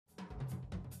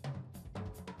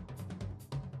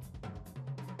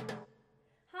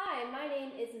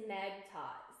name is Meg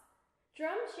Taz.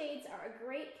 Drum shades are a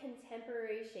great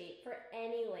contemporary shape for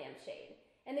any lampshade.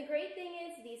 And the great thing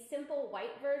is these simple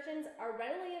white versions are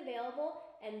readily available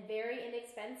and very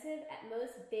inexpensive at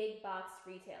most big box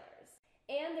retailers.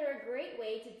 And they're a great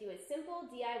way to do a simple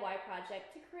DIY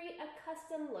project to create a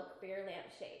custom look for your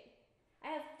lampshade.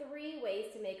 I have 3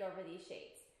 ways to make over these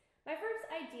shades. My first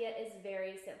idea is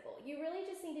very simple. You really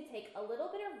just need to take a little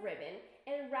bit of ribbon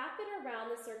and wrap it around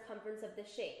the circumference of the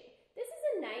shade. This is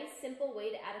a nice, simple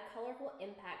way to add a colorful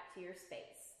impact to your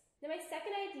space. Now my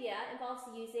second idea involves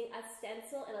using a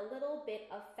stencil and a little bit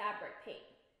of fabric paint.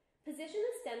 Position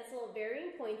the stencil at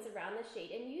varying points around the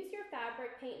shade and use your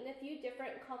fabric paint in a few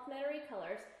different complementary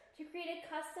colors to create a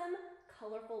custom,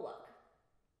 colorful look.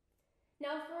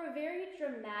 Now for a very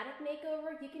dramatic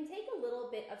makeover, you can take a little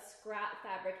bit of scrap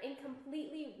fabric and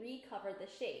completely recover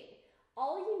the shade.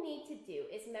 All you need to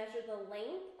do is measure the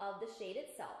length of the shade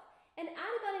itself and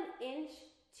add about 1 inch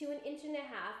to 1.5 inches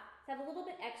to have a little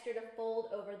bit extra to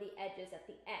fold over the edges at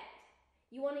the end.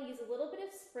 You want to use a little bit of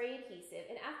spray adhesive,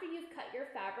 and after you've cut your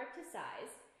fabric to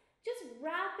size, just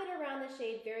wrap it around the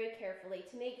shade very carefully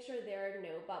to make sure there are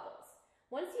no bubbles.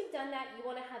 Once you've done that, you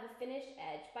want to have a finished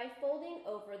edge by folding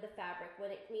over the fabric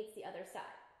when it meets the other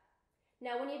side.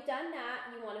 Now when you've done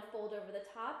that, you want to fold over the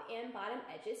top and bottom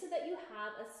edges so that you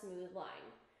have a smooth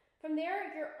line. From there,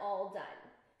 you're all done.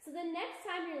 So the next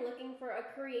time you're looking for a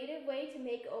creative way to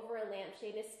make over a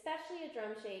lampshade, especially a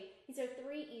drum shade, these are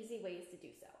 3 easy ways to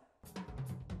do so.